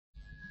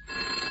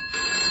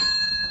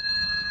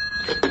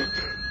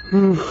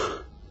Cannon.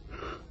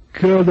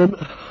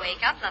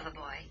 Wake up, lover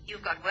boy.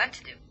 You've got work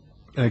to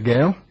do.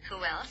 Gail?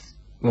 Who else?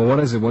 Well, what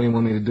is it? What do you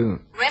want me to do?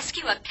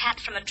 Rescue a cat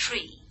from a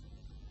tree.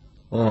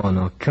 Oh,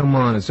 no, come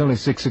on. It's only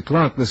 6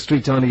 o'clock. The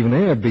streets aren't even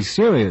aired. Be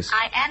serious.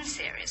 I am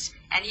serious,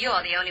 and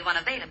you're the only one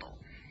available.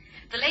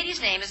 The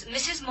lady's name is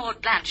Mrs. Maud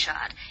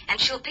Blanchard, and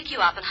she'll pick you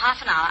up in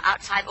half an hour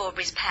outside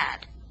Aubrey's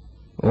Pad.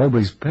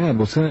 Aubrey's Pad?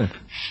 What's that?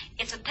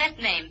 It's a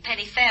pet name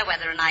Penny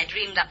Fairweather and I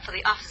dreamed up for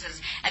the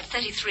offices at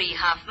 33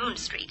 Half Moon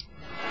Street.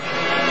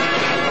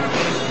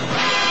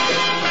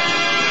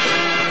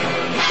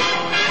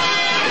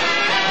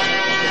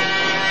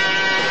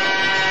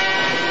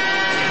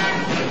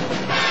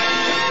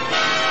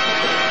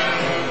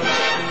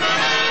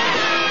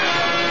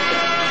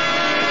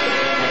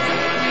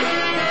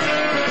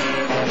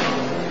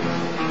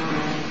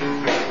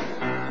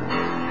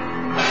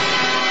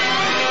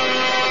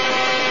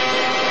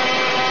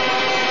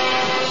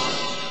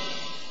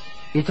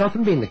 It's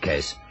often been the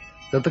case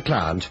that the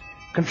client,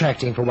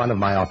 contracting for one of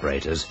my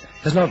operators,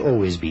 has not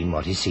always been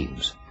what he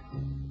seems.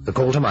 The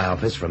call to my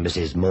office from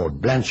Mrs.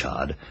 Maud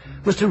Blanchard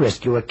was to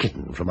rescue a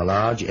kitten from a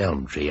large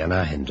elm tree in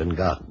our Hendon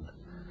garden.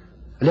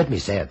 Let me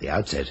say at the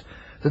outset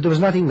that there was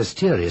nothing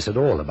mysterious at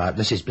all about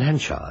Mrs.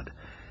 Blanchard.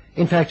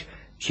 In fact,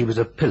 she was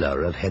a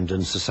pillar of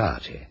Hendon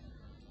society.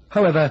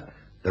 However,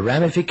 the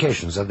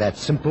ramifications of that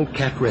simple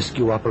cat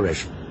rescue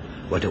operation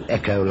were to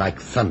echo like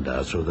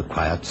thunder through the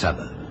quiet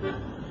suburb.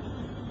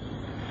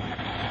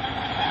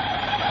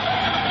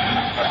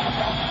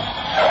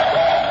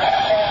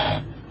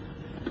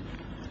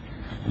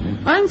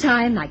 On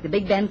time, like the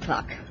Big Ben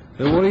clock.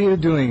 What are you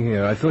doing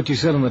here? I thought you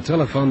said on the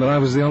telephone that I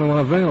was the only one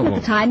available.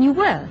 At the time you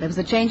were. There was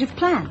a change of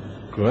plan.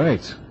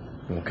 Great.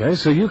 Okay,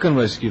 so you can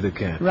rescue the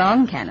cat.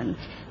 Wrong, Cannon.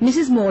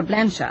 Mrs. Maud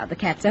Blanchard, the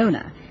cat's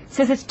owner,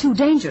 says it's too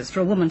dangerous for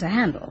a woman to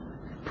handle.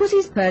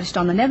 Pussy's perched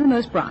on the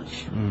nethermost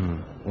branch.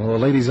 Well, the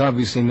lady's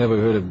obviously never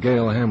heard of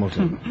Gail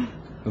Hamilton.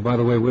 Oh, by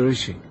the way, where is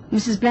she?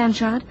 Mrs.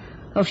 Blanchard?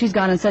 Oh, she's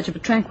gone in search of a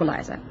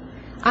tranquilizer.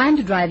 I'm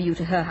to drive you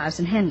to her house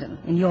in Hendon,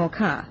 in your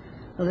car.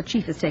 Well, the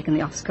chief has taken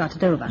the office car to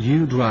Dover.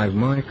 You drive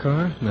my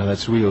car? Now,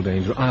 that's real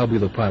danger. I'll be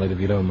the pilot if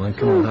you don't mind.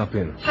 Come on, hop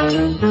in.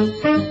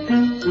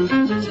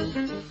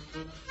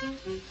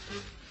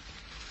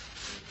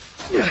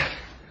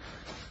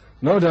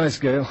 No dice,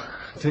 Gail.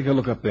 Take a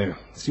look up there.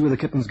 See where the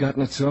kitten's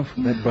gotten itself?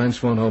 That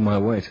branch won't hold my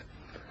weight.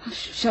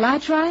 Shall I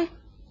try?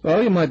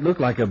 Well, you might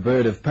look like a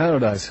bird of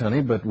paradise,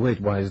 honey, but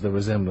weight-wise, the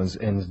resemblance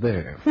ends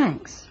there.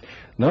 Thanks.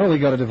 No, we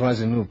got to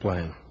devise a new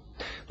plan.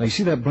 Now, you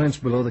see that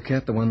branch below the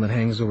cat, the one that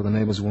hangs over the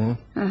neighbor's wall?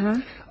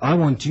 Uh-huh. I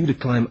want you to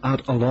climb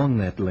out along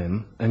that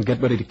limb and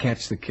get ready to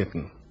catch the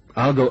kitten.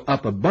 I'll go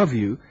up above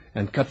you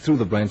and cut through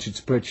the branch it's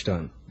perched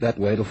on. That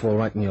way it'll fall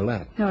right in your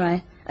lap. All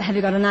right. Have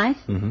you got a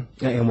knife?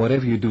 Mm-hmm. And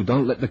whatever you do,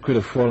 don't let the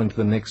critter fall into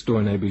the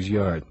next-door neighbor's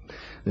yard.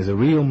 There's a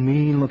real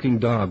mean-looking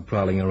dog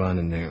prowling around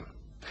in there.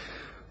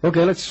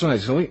 Okay, let's try,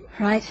 Zoe.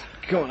 Right.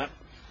 Go on up.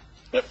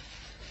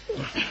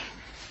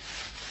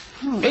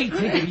 Hey,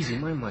 take it easy.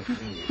 Mind my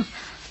fingers.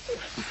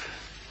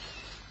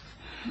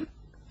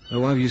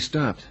 Why have you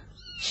stopped?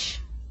 Shh.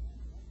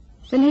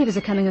 The neighbors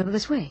are coming over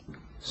this way.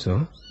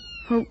 So?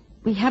 Well,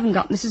 we haven't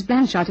got Mrs.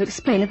 Blanchard to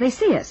explain if they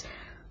see us.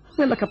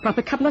 We'll look a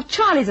proper couple of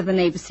Charlies if the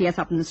neighbors see us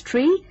up in this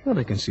tree. Well,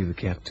 they can see the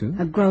cat, too.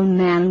 A grown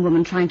man and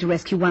woman trying to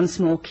rescue one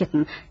small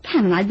kitten.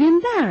 Cannon, I'd be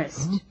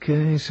embarrassed.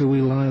 Okay, so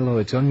we lie low.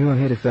 It's on your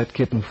head if that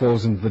kitten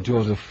falls into the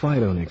jaws of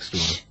Fido next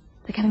door. Shh.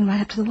 They're coming right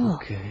up to the wall.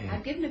 Okay.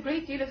 I've given a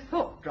great deal of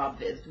thought,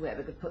 Drobviz, to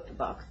whoever could put the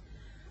box.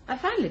 I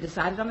finally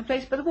decided on a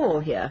place by the wall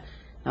here.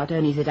 Not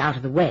only is it out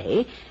of the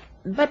way,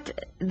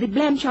 but the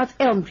Blanchard's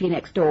elm tree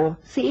next door,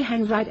 see,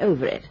 hangs right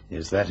over it.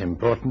 Is that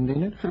important,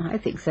 Enid? I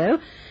think so.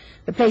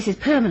 The place is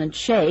permanent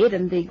shade,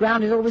 and the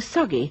ground is always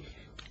soggy.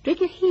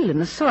 Dig your heel in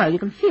the soil, you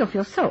can feel for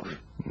yourself.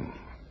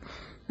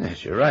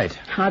 Yes, you're right.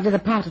 Hardly the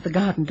part of the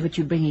garden to which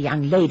you bring a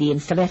young lady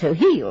in stiletto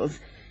heels.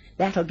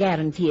 That'll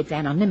guarantee its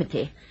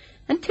anonymity,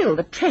 until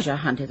the treasure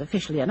hunt is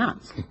officially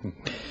announced.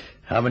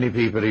 How many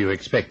people are you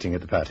expecting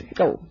at the party?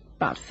 Oh,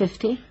 about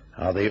 50.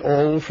 Are they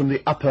all from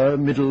the upper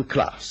middle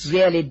class?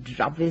 Really,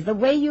 Drobviz, the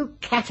way you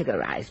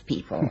categorize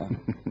people.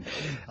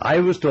 I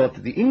was taught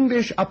that the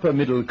English upper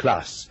middle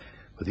class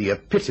were the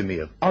epitome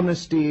of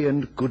honesty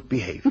and good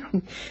behavior.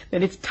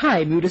 Then it's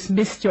time you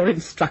dismissed your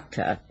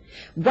instructor.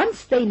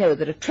 Once they know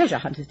that a treasure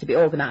hunt is to be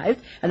organized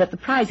and that the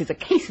prize is a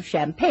case of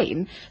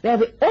champagne, they'll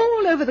be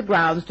all over the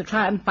grounds to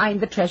try and find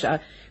the treasure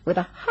with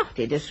a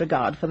hearty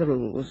disregard for the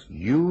rules.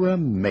 You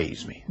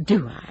amaze me.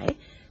 Do I?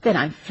 Then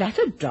I'm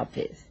flattered,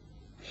 Drobviz.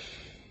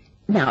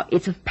 Now,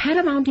 it's of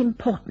paramount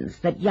importance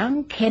that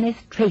young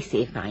Kenneth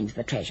Tracy finds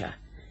the treasure.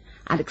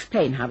 I'll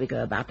explain how we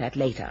go about that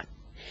later.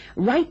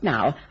 Right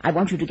now, I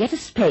want you to get a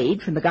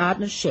spade from the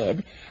gardener's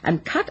shed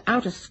and cut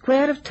out a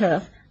square of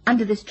turf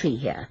under this tree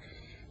here.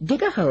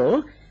 Dig a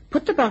hole,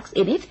 put the box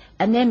in it,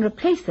 and then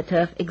replace the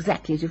turf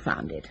exactly as you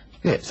found it.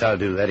 Yes, I'll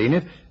do that,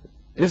 Enid.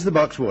 Is the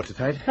box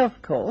watertight?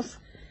 Of course.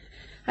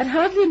 I'd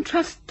hardly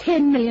entrust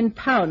 £10 million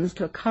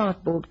to a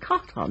cardboard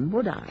carton,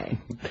 would I?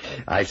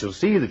 I shall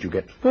see that you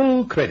get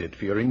full credit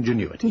for your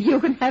ingenuity. You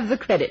can have the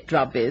credit,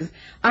 Drobbies.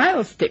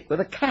 I'll stick with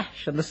the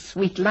cash and the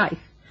sweet life.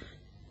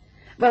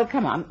 Well,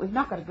 come on. We've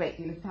not got a great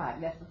deal of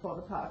time left before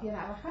the party, and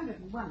I have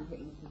 101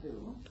 things to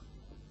do.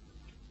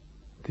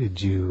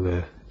 Did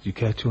you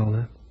catch all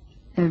that?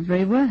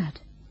 Every word.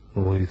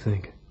 Well, what do you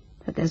think?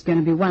 That there's going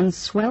to be one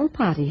swell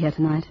party here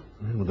tonight.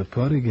 Well, the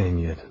party game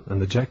yet,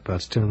 and the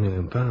jackpot's £10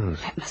 million.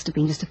 That must have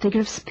been just a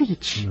figure of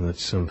speech. Well,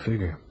 that's some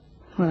figure.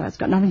 Well, it's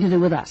got nothing to do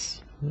with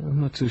us.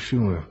 I'm not so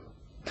sure.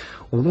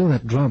 Although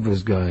that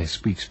Drobvis guy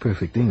speaks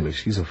perfect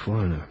English, he's a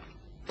foreigner.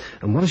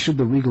 And why should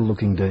the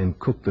regal-looking dame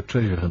cook the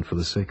treasure hunt for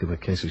the sake of a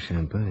case of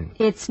champagne?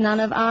 It's none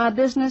of our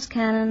business,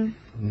 Cannon.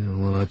 Yeah,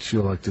 well, I'd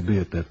sure like to be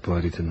at that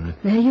party tonight.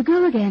 There you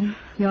go again.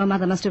 Your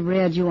mother must have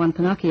reared you on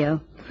Pinocchio.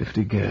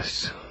 50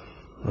 guests.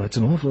 Well, that's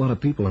an awful lot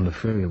of people under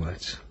fairy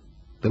lights.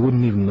 They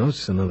wouldn't even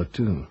notice another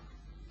tune.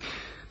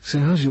 Say,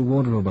 how's your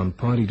wardrobe on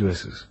party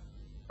dresses?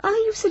 Are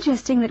you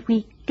suggesting that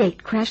we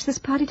gate crash this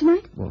party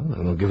tonight? Well,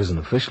 they won't give us an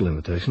official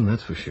invitation,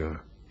 that's for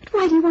sure. But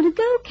why do you want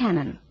to go,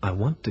 Cannon? I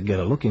want to get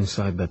a look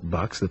inside that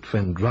box that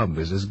Fen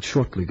Drobvis is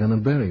shortly going to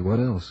bury.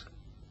 What else?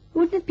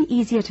 Wouldn't it be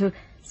easier to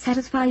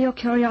satisfy your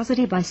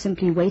curiosity by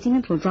simply waiting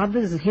until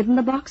Drobvis has hidden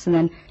the box and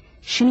then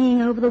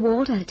shinnying over the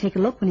wall to take a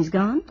look when he's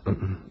gone?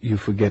 You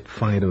forget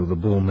Fido, the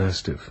bull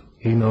mastiff.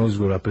 He knows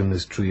we're up in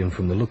this tree, and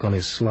from the look on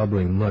his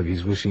slobbering mug,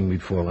 he's wishing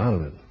we'd fall out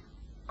of it.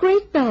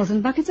 Great bells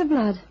and buckets of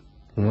blood.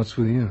 And what's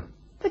with you?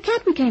 The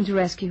cat we came to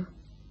rescue.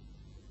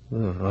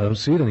 Well, I don't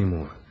see it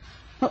anymore.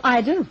 Well,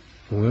 I do.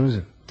 Where is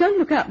it? Don't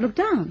look up, look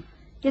down.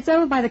 It's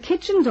over by the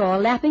kitchen door,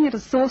 lapping at a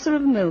saucer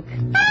of milk.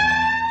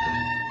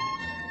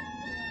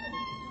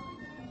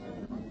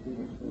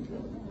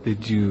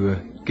 Did you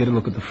get a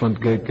look at the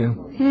front gate,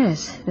 girl?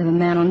 Yes, there's a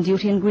man on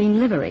duty in green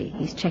livery.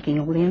 He's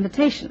checking all the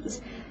invitations.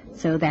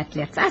 So that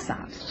lets us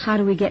out. How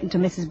do we get into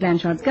Mrs.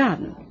 Blanchard's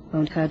garden?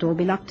 Won't her door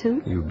be locked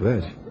too? You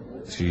bet.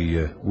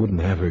 She wouldn't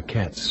have her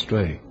cats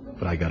stray,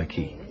 but I got a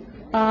key.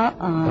 Oh,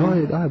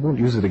 I won't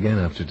use it again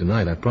after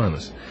tonight, I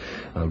promise.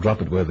 I'll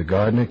drop it where the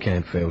gardener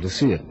can't fail to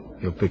see it.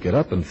 He'll pick it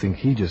up and think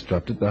he just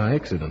dropped it by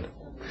accident.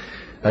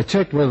 I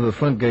checked whether the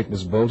front gate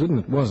was bolted, and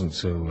it wasn't,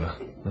 so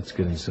let's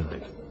get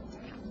inside.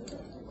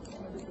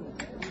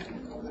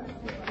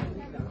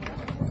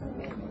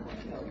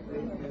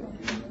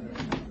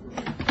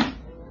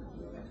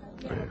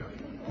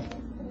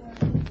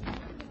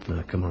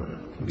 Now, come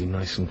on. Be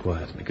nice and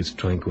quiet, because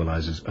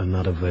tranquilizers are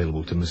not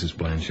available to Mrs.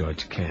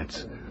 Blanchard's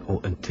cats.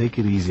 Oh, and take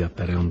it easy up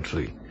that elm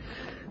tree.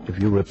 If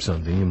you rip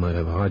something, you might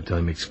have a hard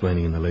time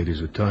explaining in the ladies'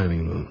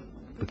 retiring room.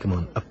 But come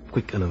on, up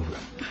quick and over.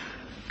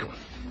 Come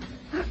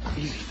on.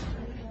 Easy.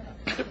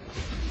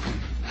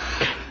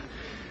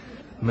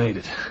 Made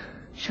it.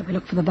 Shall we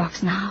look for the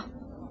box now?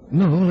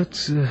 No,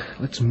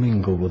 let's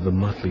mingle with the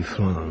motley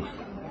throng.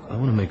 I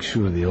want to make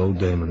sure the old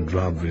dame and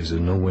Drobvis are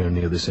nowhere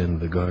near this end of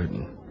the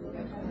garden.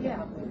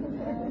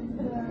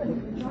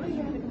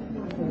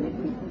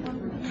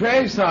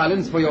 Pray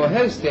silence for your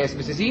hostess,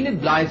 Mrs.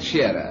 Enid Blythe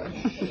Shearer.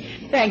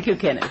 Thank you,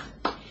 Kenneth.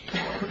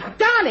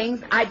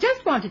 Darlings, I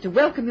just wanted to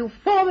welcome you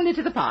formally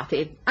to the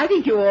party. I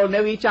think you all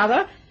know each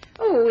other.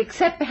 Oh,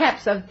 except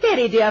perhaps a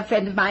very dear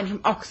friend of mine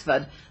from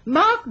Oxford,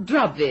 Mark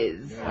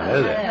Drobvis.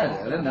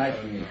 Hello. Nice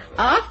to meet you.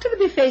 After the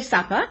buffet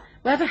supper,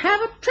 we're to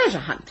have a treasure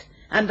hunt,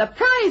 and the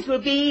prize will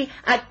be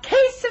a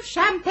case of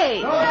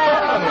champagne.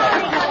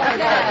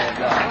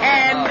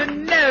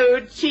 And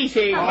no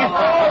cheating.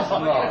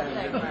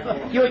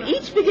 You'll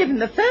each be given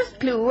the first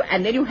clue,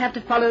 and then you have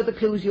to follow the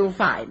clues you'll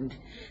find.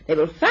 They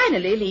will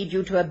finally lead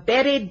you to a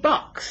buried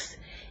box.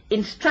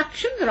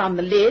 Instructions are on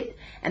the lid,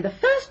 and the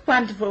first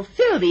one to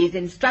fulfill these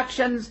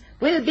instructions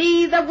will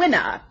be the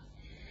winner.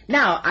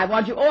 Now, I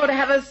want you all to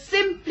have a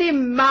simply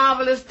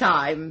marvelous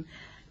time.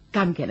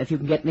 Come, Kenneth, you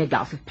can get me a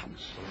glass of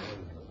punch.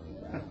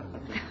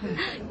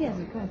 Yes,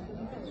 of course.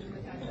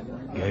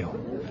 Gail,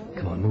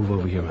 come on, move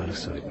over here out of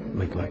sight.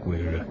 Make like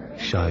we're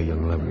shy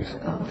young lovers.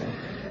 Oh.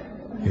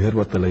 You heard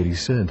what the lady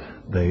said.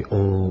 They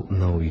all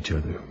know each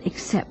other.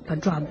 Except for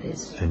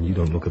Drobvis. And you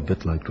don't look a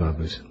bit like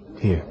Drobvis.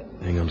 Here,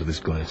 hang on to this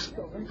glass.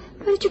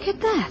 Where did you get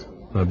that?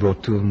 I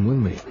brought 2 of them with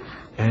me.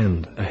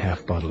 And a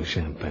half bottle of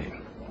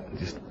champagne.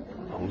 Just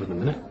hold it a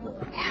minute.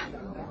 Yeah.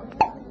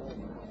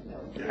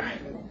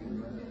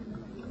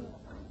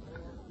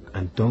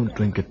 And don't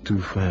drink it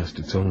too fast.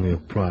 It's only a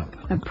prop.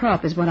 A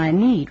prop is what I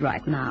need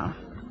right now.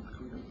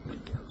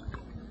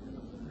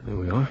 There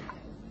we are.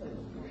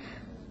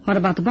 What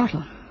about the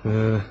bottle?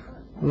 Well,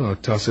 I'll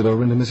toss it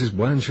over into Mrs.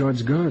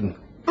 Blanchard's garden.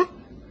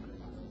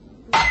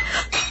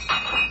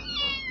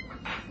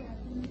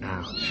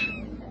 Ouch.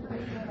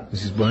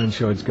 Mrs.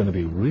 Blanchard's going to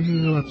be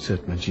real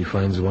upset when she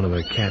finds one of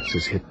her cats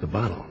has hit the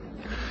bottle.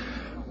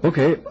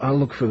 Okay, I'll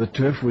look for the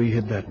turf where you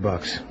hid that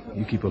box.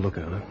 You keep a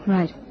lookout, huh?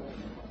 Right.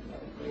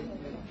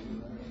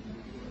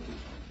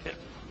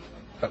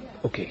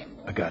 Okay,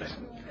 I got it.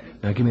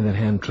 Now give me that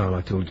hand trowel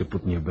I told you to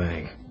put in your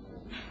bag.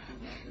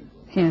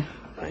 Here.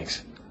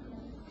 Thanks.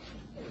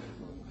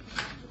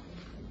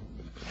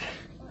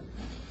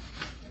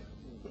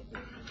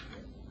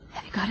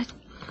 You got it?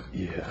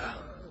 Yeah.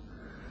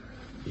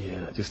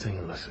 Yeah, just hang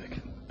on a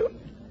second.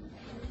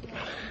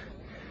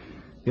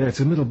 Yeah, it's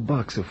a middle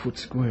box, a foot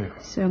square.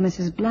 So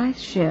Mrs. Blythe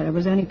Shearer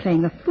was only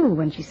playing the fool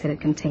when she said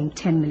it contained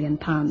 10 million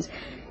pounds.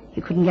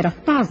 You couldn't get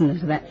 1,000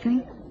 into that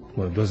thing.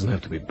 Well, it doesn't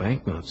have to be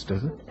banknotes,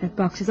 does it? That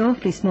box is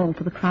awfully small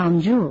for the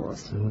crown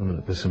jewels.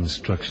 Oh, there's some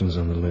instructions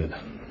on the lid.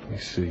 Let me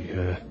see.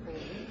 It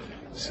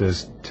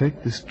says,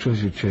 take this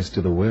treasure chest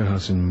to the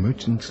warehouse in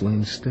Merchant's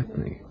Lane,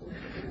 Stepney.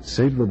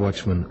 Say to the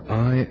watchman,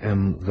 I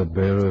am the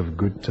bearer of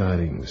good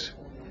tidings.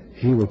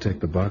 He will take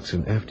the box,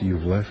 and after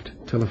you've left,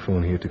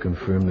 telephone here to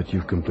confirm that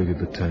you've completed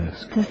the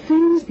task. The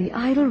things the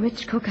idle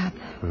rich cook up.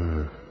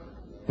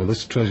 Well,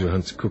 this treasure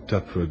hunt's cooked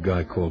up for a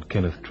guy called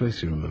Kenneth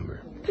Tracy,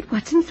 remember? But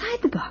what's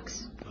inside the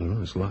box? I don't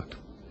know, it's locked.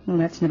 Well,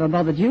 that's never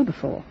bothered you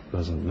before.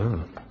 Doesn't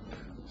now.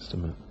 Just a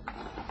minute.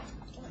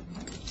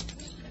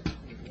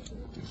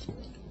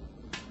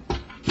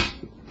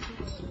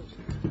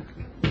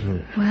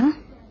 Well,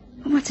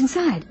 what's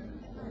inside?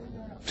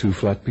 2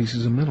 flat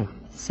pieces of metal.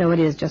 So it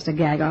is just a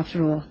gag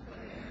after all.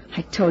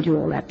 I told you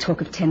all that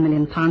talk of 10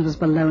 million pounds was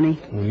baloney.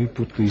 Well, you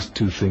put these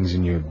 2 things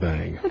in your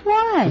bag. But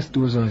why? Just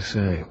do as I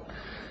say.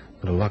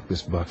 I'm going to lock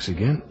this box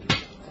again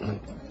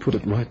and put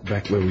it right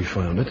back where we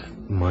found it,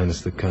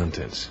 minus the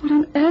contents. What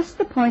on earth's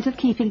the point of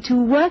keeping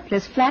 2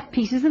 worthless flat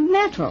pieces of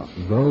metal?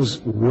 Those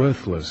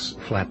worthless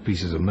flat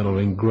pieces of metal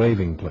are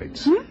engraving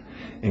plates.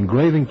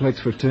 Engraving plates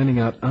for turning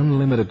out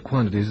unlimited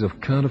quantities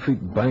of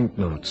counterfeit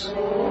banknotes.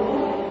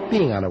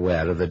 Being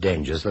unaware of the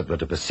dangers that were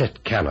to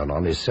beset Cannon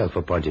on his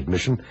self-appointed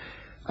mission,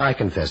 I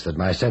confess that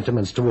my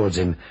sentiments towards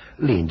him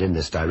leaned in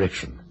this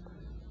direction.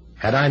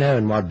 Had I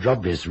known what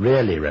Droblis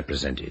really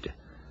represented,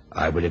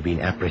 I would have been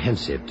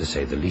apprehensive, to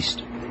say the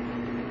least.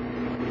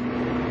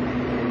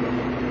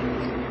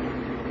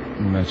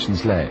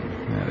 Merchant's Lane.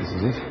 Yeah, this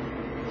is it.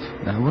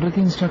 Now, what did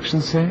the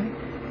instructions say?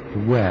 The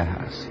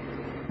warehouse.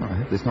 Oh, I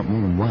hope there's not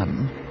more than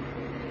one.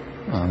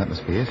 Oh, that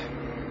must be it.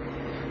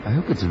 I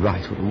hope it's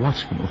right, or the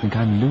watchman will think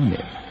I'm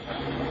loony.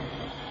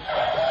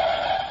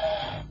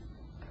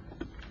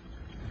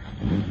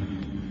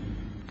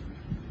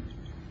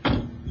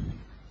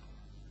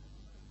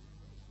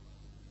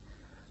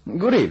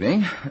 Good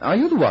evening. Are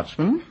you the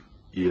watchman?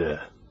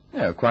 Yeah.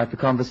 Oh, quite the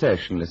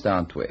conversationalist,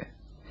 aren't we?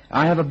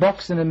 I have a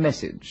box and a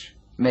message.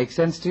 Make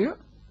sense to you?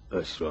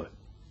 That's right.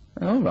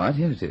 All right,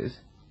 here it is.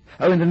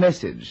 Oh, in the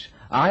message,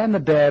 I am the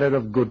bearer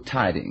of good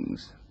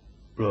tidings.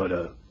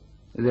 Righto.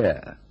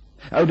 There.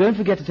 Oh, don't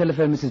forget to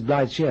telephone Mrs.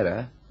 Blythe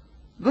Shearer.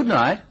 Good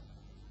night.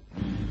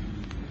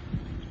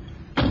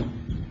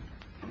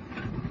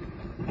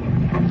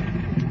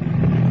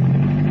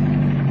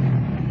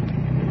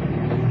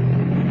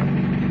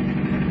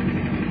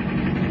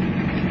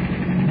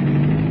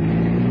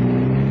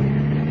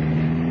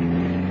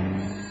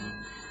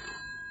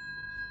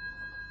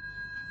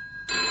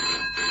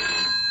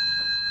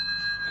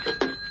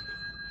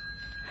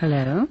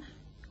 Hello?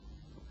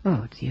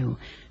 Oh, it's you.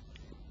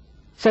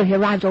 So he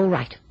arrived all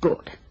right.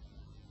 Good.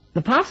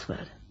 The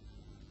password?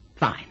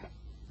 Fine.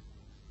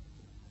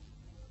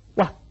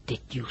 What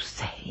did you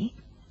say?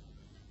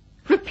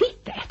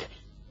 Repeat that.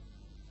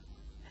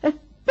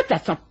 But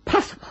that's not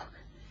possible.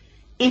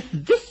 If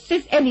this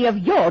is any of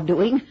your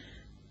doing...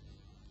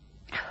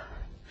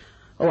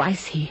 Oh, I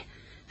see.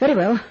 Very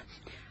well.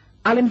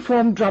 I'll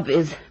inform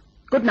Drobvis.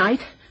 Good night.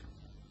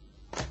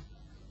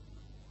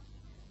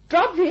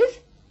 Drobvis?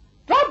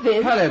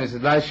 Drobvis? Hello, Mrs.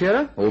 Blythe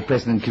Shearer. All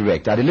present and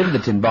correct. I delivered the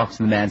tin box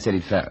and the man said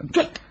he'd phoned.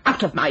 Get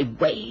out of my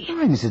way.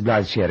 Why, Mrs.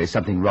 Blythe Shearer, is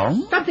something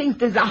wrong? Something's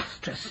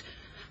disastrous.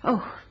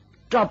 Oh,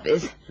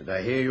 Drobvis. Did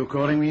I hear you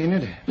calling me,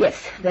 Enid?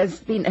 Yes, there's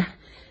been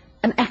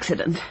an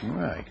accident.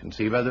 Well, I can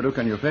see by the look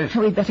on your face.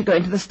 We'd better go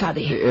into the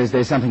study. Is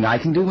there something I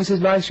can do, Mrs.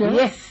 Blythe Shearer?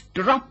 Yes,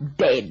 drop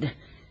dead.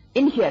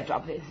 In here,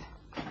 Drobvis.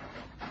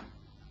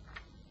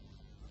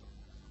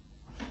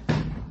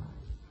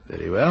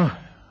 Very well.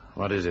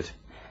 What is it?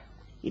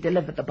 He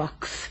delivered the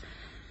box.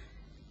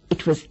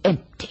 It was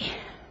empty.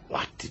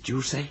 What did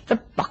you say? The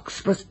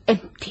box was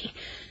empty.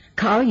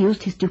 Carl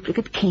used his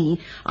duplicate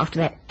key after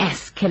that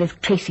ass Kenneth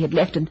Tracy had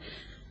left, and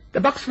the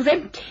box was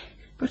empty.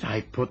 But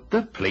I put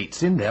the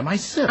plates in there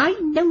myself. I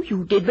know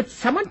you did, but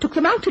someone took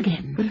them out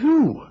again. But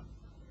who?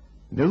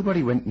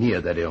 Nobody went near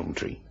that elm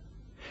tree.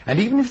 And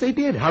even if they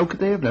did, how could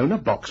they have known a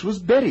box was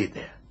buried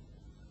there?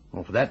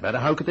 Or for that matter,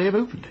 how could they have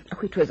opened it? Oh,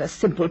 it was a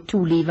simple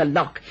 2-lever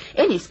lock.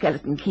 Any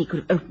skeleton key could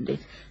have opened it.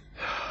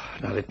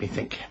 Now let me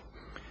think.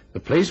 The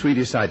place we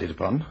decided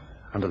upon,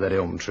 under that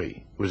elm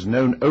tree, was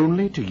known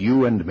only to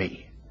you and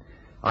me.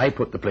 I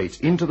put the plates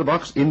into the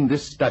box in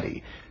this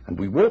study, and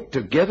we walked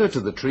together to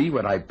the tree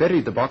where I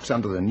buried the box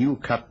under the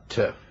new-cut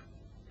turf.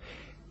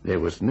 There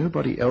was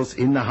nobody else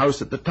in the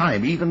house at the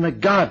time. Even the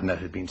gardener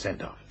had been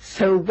sent off.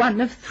 So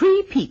one of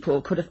 3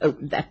 people could have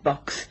opened that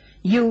box.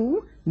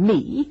 You,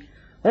 me,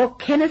 or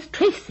Kenneth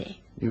Tracy.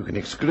 You can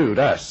exclude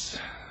us.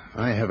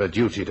 I have a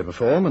duty to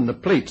perform, and the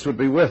plates would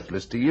be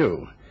worthless to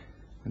you.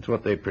 It's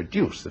what they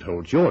produce that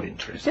holds your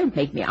interest. Don't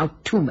make me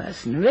out too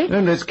mercenary.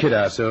 Then let's kid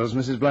ourselves,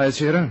 Mrs. Blythe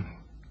Shearer.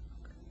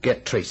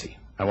 Get Tracy.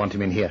 I want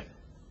him in here.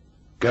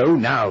 Go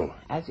now.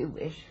 As you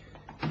wish.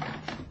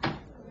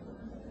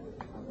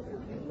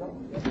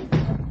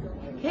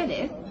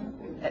 Kenneth?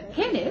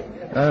 Kenneth?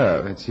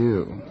 Oh, it's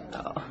you.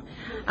 Oh,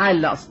 I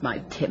lost my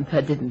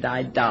temper, didn't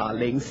I,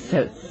 darling?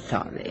 So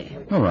sorry.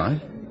 All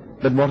right.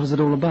 But what was it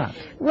all about?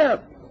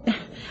 Well,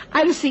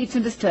 I received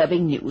some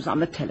disturbing news on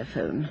the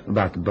telephone.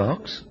 About the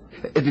box?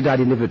 Did I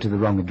deliver it to the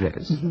wrong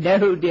address?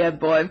 No, dear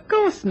boy, of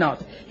course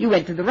not. You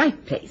went to the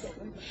right place.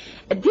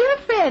 Dear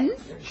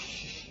friends,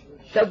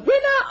 the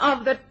winner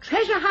of the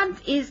treasure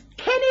hunt is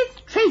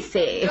Kenneth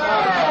Tracy.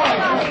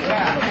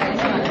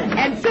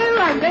 And so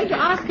I'm going to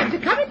ask him to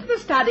come into the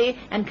study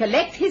and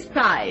collect his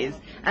prize,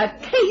 a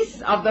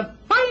case of the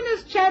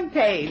finest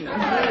champagne.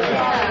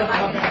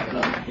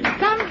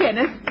 Come,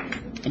 Kenneth.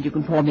 And you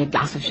can pour me a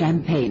glass of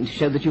champagne to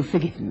show that you've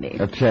forgiven me.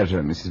 A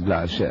pleasure, Mrs.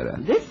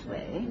 Blythe. This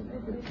way.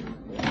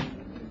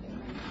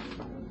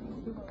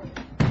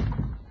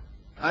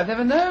 I've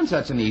never known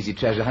such an easy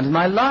treasure hunt in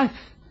my life.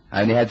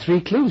 I only had 3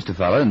 clues to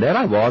follow, and there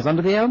I was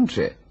under the elm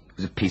tree. It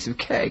was a piece of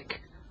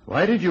cake.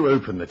 Why did you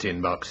open the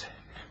tin box?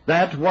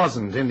 That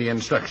wasn't in the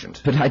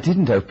instructions. But I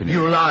didn't open it.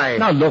 You lie.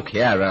 Now look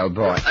here, old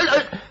boy.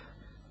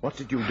 What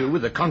did you do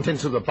with the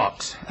contents of the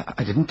box?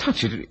 I didn't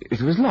touch it. It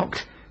was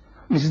locked.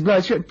 Mrs.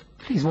 Blythe,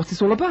 please, what's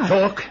this all about?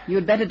 Talk.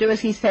 You'd better do as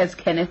he says,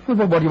 Kenneth.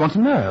 Well, what do you want to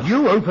know?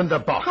 You opened the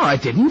box. Oh, I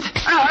didn't.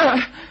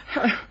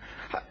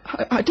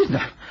 I didn't.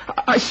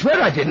 I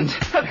swear I didn't.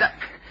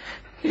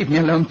 Leave me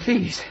alone,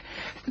 please.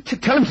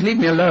 Tell him to leave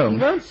me alone. He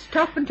won't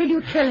stop until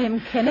you tell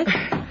him, Kenneth.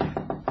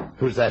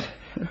 Who's that?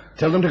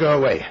 Tell them to go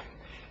away.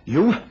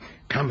 You,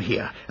 come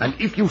here, and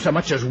if you so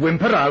much as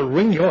whimper, I'll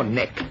wring your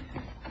neck.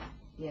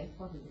 Yes,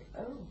 what is it?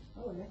 Oh,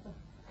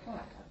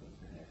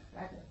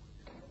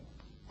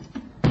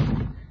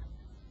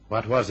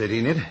 What was it,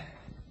 Enid?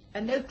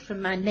 a note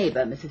from my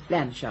neighbour, Mrs.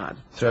 Blanchard.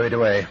 Throw it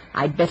away.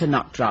 I'd better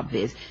not drop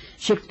this.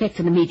 She expects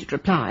an immediate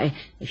reply.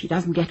 If she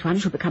doesn't get one,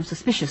 she'll become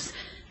suspicious.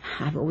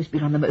 I've always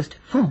been on the most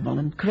formal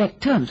and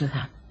correct terms with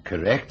her.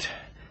 Correct.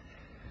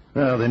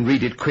 Well, then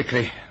read it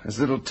quickly. There's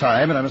little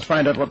time, and I must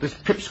find out what this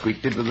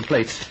pipsqueak did with the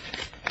plates.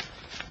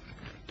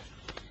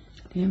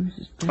 Dear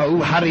Mrs. Oh,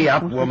 hurry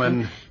up,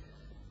 woman.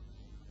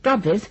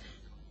 Drop this.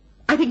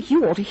 I think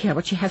you ought to hear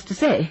what she has to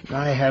say.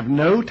 I have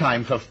no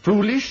time for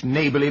foolish,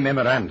 neighbourly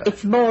memoranda.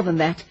 It's more than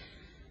that.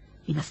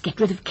 We must get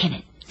rid of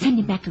Kenneth. Send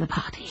him back to the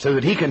party. So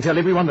that he can tell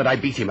everyone that I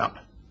beat him up.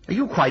 Are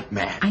you quite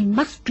mad? I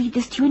must read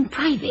this to you in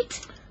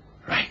private.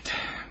 Right.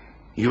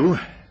 You,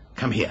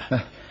 come here.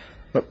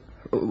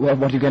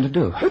 What are you going to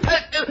do?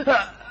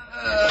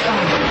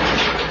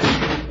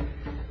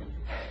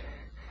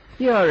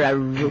 You're a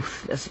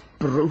ruthless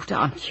brute,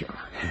 aren't you?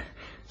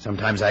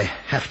 Sometimes I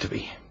have to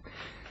be.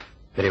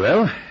 Very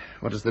well.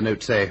 What does the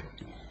note say?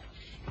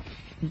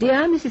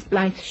 Dear Mrs.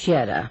 Blythe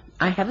Shearer,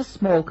 I have a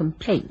small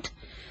complaint.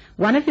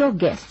 One of your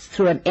guests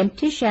threw an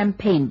empty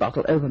champagne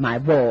bottle over my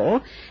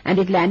wall, and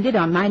it landed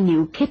on my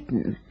new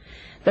kitten.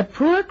 The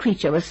poor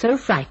creature was so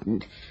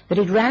frightened that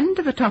it ran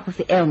to the top of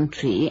the elm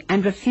tree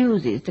and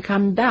refuses to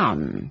come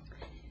down.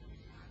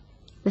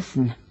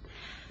 Listen.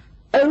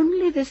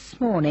 Only this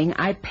morning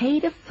I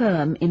paid a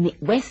firm in the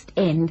West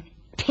End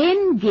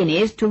 10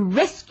 guineas to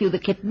rescue the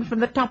kitten from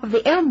the top of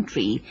the elm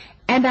tree,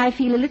 and I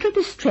feel a little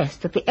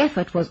distressed that the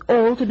effort was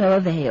all to no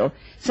avail.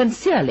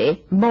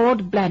 Sincerely,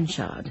 Maud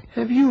Blanchard.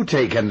 Have you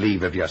taken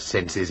leave of your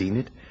senses,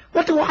 Enid?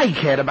 What do I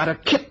care about a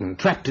kitten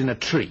trapped in a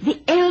tree?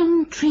 The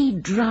elm tree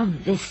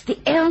drove this, the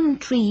elm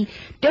tree.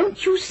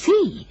 Don't you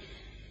see?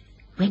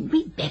 When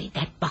we buried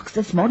that box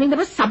this morning, there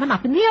was someone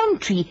up in the elm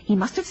tree. He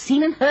must have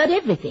seen and heard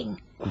everything.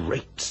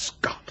 Great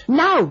Scott.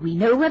 Now we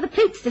know where the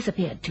plates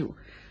disappeared to.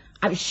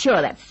 I was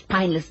sure that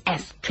spineless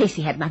ass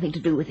Tracy had nothing to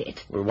do with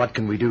it. Well, what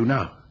can we do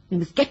now? We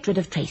must get rid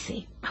of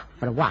Tracy.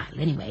 For a while,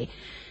 anyway.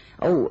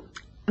 Oh,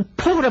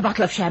 pour a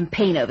bottle of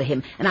champagne over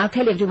him, and I'll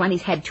tell everyone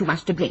he's had too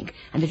much to drink,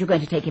 and that you're going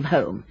to take him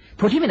home.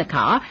 Put him in a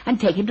car and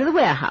take him to the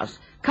warehouse.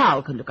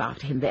 Carl can look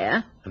after him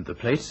there. And the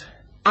place?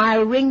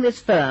 I'll ring this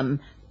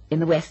firm in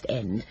the West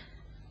End.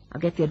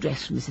 I'll get the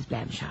address from Mrs.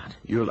 Blanchard.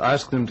 You'll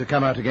ask them to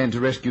come out again to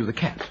rescue the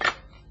cat.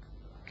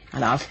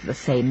 I'll ask for the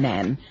same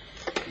man.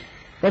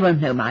 They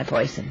won't know my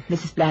voice, and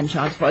Mrs.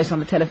 Blanchard's voice on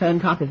the telephone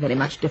can't be very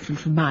much different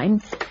from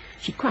mine.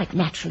 She quite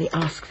naturally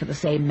asked for the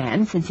same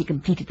man, since he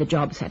completed the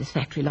job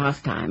satisfactorily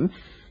last time.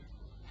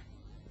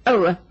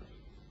 Oh,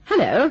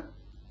 hello.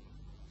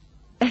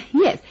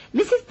 Yes,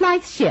 Mrs.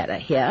 Blythe Shearer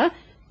here.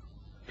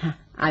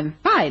 I'm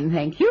fine,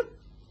 thank you.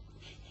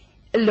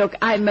 Look,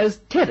 I'm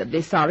most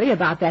terribly sorry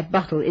about that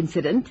bottle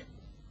incident.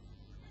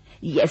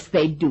 Yes,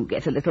 they do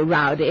get a little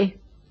rowdy.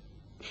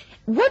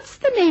 What's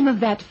the name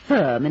of that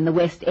firm in the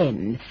West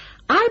End?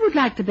 I would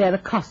like to bear the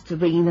costs of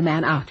bringing the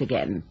man out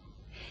again.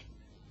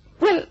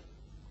 Well,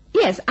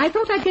 yes, I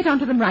thought I'd get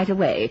onto them right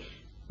away.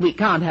 We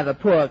can't have a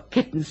poor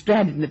kitten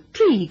stranded in a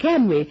tree,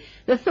 can we?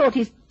 The thought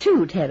is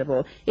too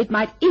terrible. It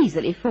might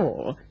easily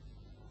fall.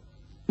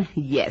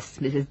 Yes,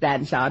 Mrs.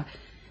 Blanchard.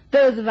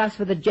 Those of us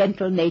with a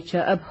gentle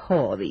nature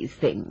abhor these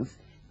things.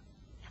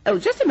 Oh,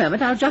 just a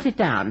moment, I'll jot it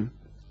down.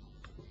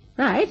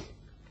 Right.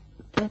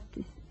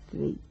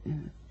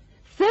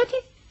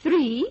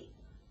 33.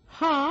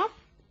 Half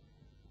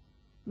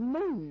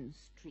Moon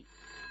Street.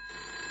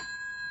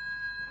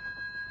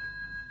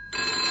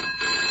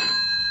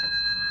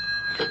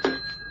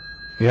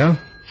 Yeah?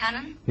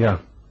 Cannon? Yeah.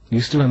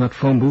 You still in that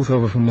phone booth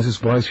over from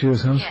Mrs.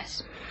 Blythe's house?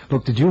 Yes.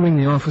 Look, did you ring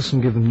the office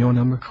and give them your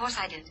number? Of course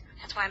I did.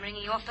 That's why I'm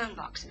ringing your phone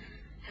box.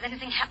 Has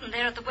anything happened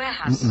there at the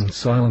warehouse?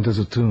 Silent as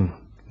a tomb.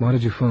 Why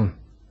did you phone?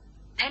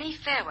 Penny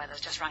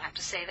Fairweather's just rung up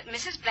to say that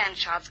Mrs.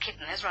 Blanchard's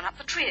kitten has run up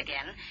the tree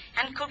again,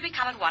 and could we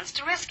come at once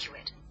to rescue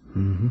it?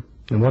 Mm-hmm.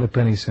 And what did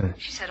Penny say?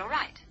 She said all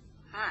right.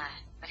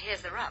 But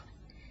here's the rub.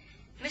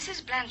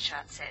 Mrs.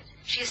 Blanchard said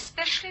she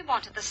especially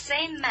wanted the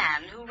same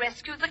man who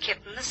rescued the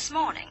kitten this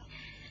morning.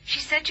 She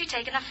said she'd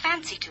taken a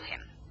fancy to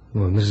him.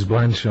 Well, Mrs.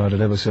 Blanchard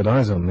had ever set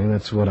eyes on me.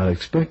 That's what I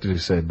expected her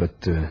to say,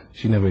 but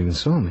she never even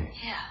saw me.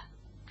 Yeah.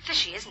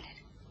 Fishy, isn't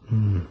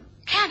it?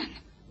 Cannon.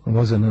 What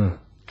was it now?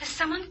 There's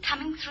someone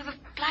coming through the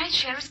Blythe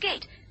Sheriff's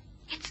gate.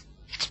 It's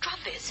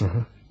Dropvis.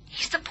 Uh-huh.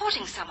 He's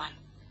supporting someone.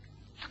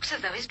 Looks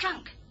as though he's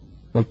drunk.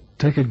 Well,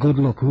 take a good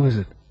look. Who is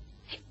it?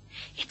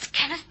 It's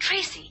Kenneth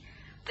Tracy,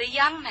 the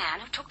young man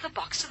who took the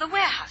box to the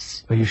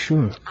warehouse. Are you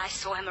sure? I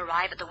saw him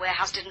arrive at the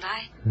warehouse, didn't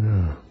I?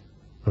 Yeah.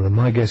 Well, then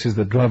my guess is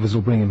that Dropvis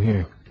will bring him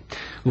here.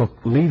 Look,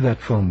 leave that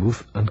phone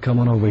booth and come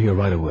on over here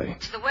right away.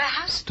 To the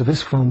warehouse? To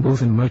this phone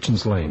booth in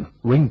Merchant's Lane.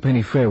 Ring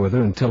Penny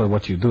Fairweather and tell her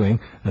what you're doing,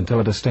 and tell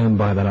her to stand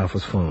by that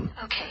office phone.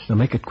 Okay. Now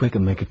make it quick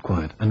and make it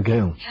quiet. And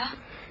Gail, Yeah?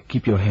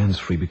 keep your hands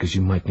free because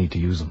you might need to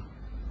use them.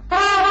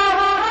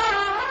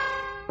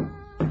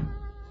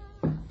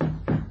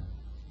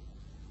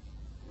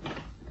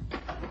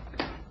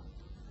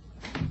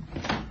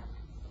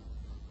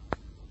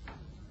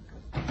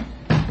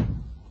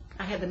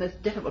 I had the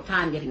most difficult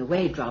time getting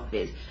away,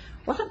 Dropvis.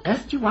 What on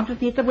earth do you want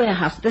with me at the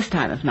warehouse at this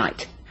time of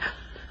night?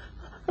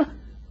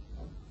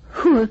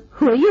 Who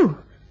are you?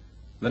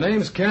 The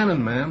name's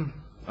Cannon, ma'am.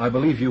 I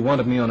believe you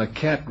wanted me on a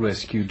cat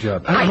rescue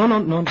job. I-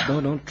 No,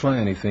 don't try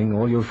anything.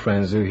 All your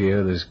friends are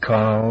here. There's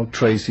Carl,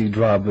 Tracy,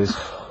 Dropvis,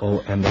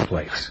 and the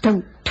place.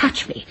 Don't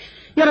touch me.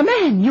 You're a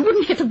man. You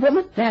wouldn't hit a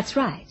woman. That's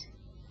right.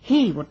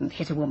 He wouldn't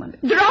hit a woman.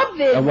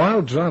 Dropvis!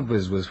 While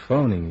Dropvis was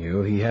phoning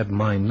you, he had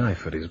my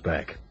knife at his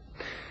back.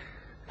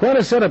 Quite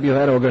a setup you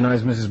had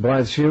organized, Mrs.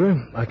 Blythe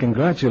Shearer. I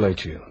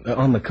congratulate you.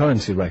 On the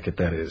currency racket,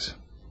 that is.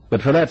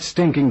 But for that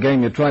stinking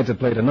game you tried to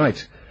play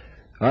tonight,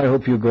 I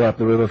hope you go up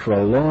the river for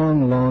a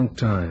long, long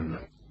time.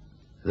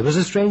 There was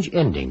a strange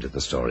ending to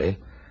the story,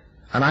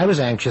 and I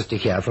was anxious to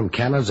hear from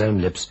Cannon's own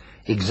lips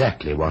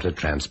exactly what had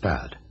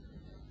transpired.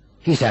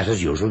 He sat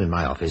as usual in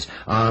my office,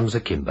 arms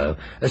akimbo,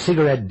 a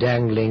cigarette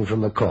dangling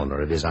from the corner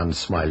of his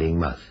unsmiling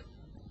mouth.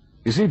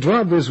 You see,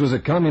 Dropvis was a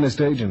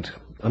communist agent,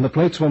 and the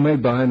plates were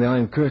made behind the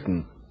Iron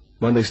Curtain.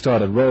 When they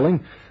started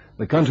rolling,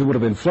 the country would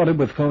have been flooded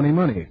with phony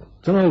money.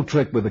 It's an old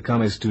trick with the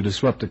communists to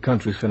disrupt a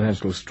country's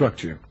financial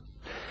structure.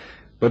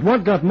 But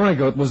what got my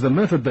goat was the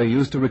method they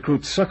used to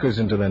recruit suckers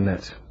into their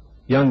net.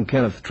 Young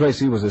Kenneth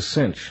Tracy was a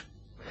cinch.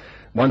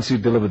 Once he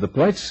delivered the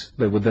plates,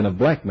 they would then have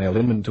blackmailed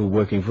him into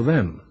working for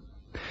them.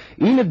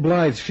 Enid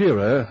Blythe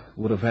Shearer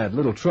would have had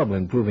little trouble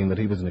in proving that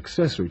he was an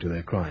accessory to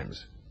their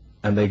crimes.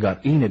 And they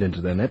got Enid into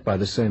their net by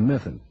the same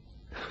method.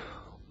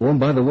 Oh, and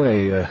by the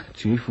way,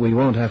 Chief, we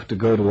won't have to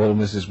go to old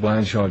Mrs.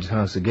 Blanchard's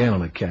house again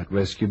on a cat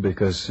rescue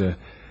because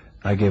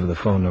I gave her the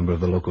phone number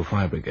of the local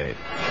fire brigade.